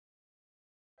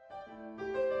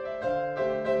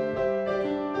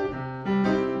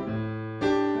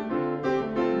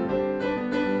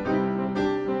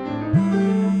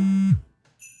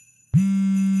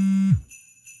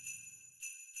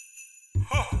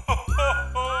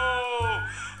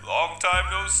time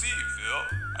no see, Phil.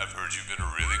 I've heard you've been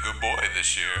a really good boy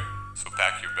this year, so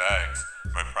pack your bags.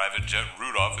 My private jet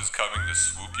Rudolph is coming to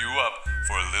swoop you up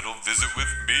for a little visit with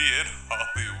me in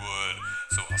Hollywood.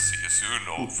 So I'll see you soon,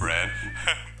 old friend.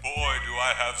 And boy, do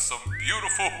I have some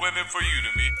beautiful women for you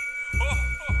to meet.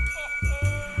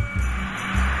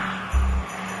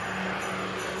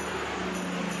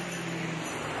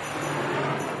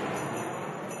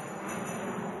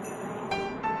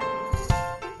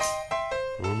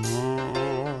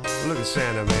 Look at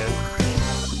Santa, man.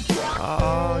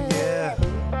 Oh, yeah.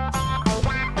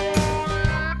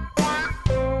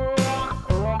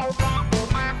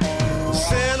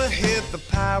 Santa hit the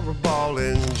Powerball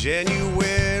in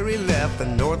January, left the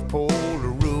North Pole to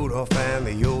Rudolph and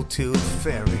the old Tooth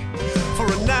Fairy for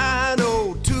a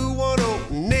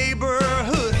 90210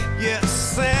 neighborhood. Yes,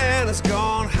 Santa's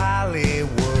gone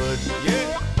Hollywood.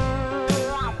 Yeah.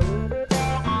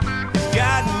 He's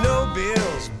got no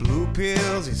bills, blue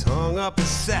pills, he's hung up his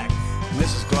sack.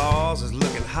 Mrs. Claus is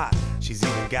looking hot, she's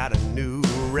even got a new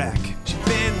rack. She's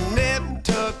been nipped,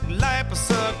 tucked,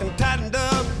 liposucked, and tightened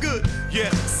up good. Yeah,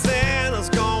 Santa's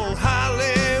gone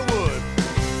Hollywood.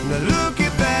 Now look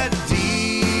at that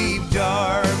deep,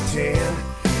 dark tan.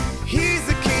 He's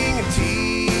the king of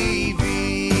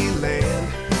TV land.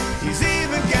 He's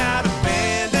even got a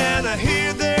band, and I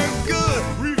hear they're good,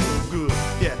 real good.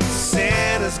 Yeah,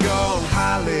 Santa's gone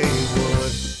Hollywood.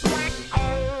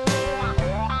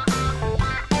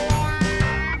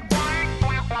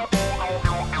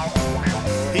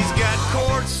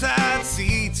 Courtside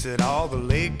seats at all the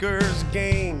Lakers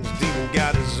games. Even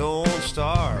got his own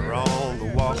star on the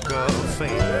Walk of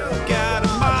Fame. Got a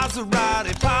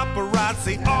Maserati,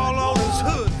 paparazzi all on his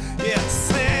hood. Yeah,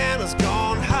 Santa's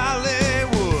gone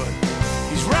Hollywood.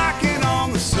 He's rocking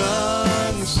on the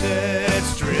Sunset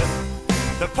Strip.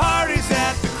 The party's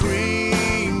at the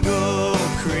Cream Gold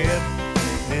Crib.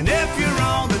 And if you're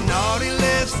on the naughty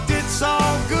list, it's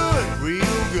all good,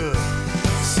 real good.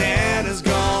 Santa's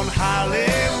gone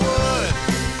Hollywood.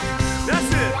 That's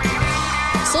it.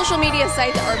 Social media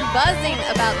sites are buzzing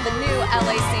about the new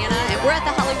LA Santa, and we're at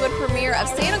the Hollywood premiere of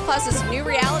Santa Claus's new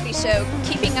reality show,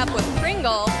 Keeping Up with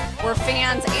Pringle, where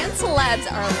fans and celebs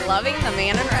are loving the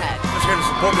man in red. I'm just here to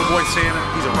support my boy Santa.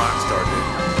 He's a rock star, dude.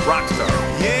 Rock star.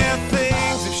 Yeah,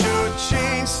 things have sure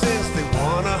changed since they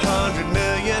won 100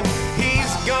 million.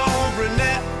 He's gone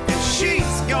brunette and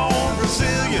she's gone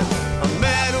Brazilian. A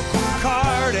medical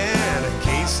card and a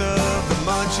case of the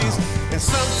munchies, and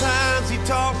sometimes he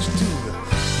talks to the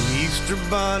Easter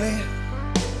Bunny.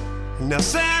 Now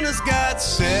Santa's got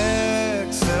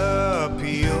sex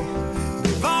appeal.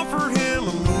 They've offered him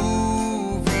a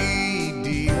movie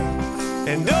deal,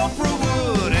 and Oprah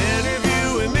would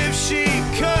interview him if she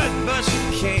could, but she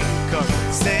can't, 'cause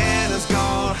Santa's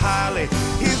gone Holly.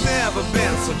 He's never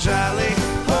been so jolly.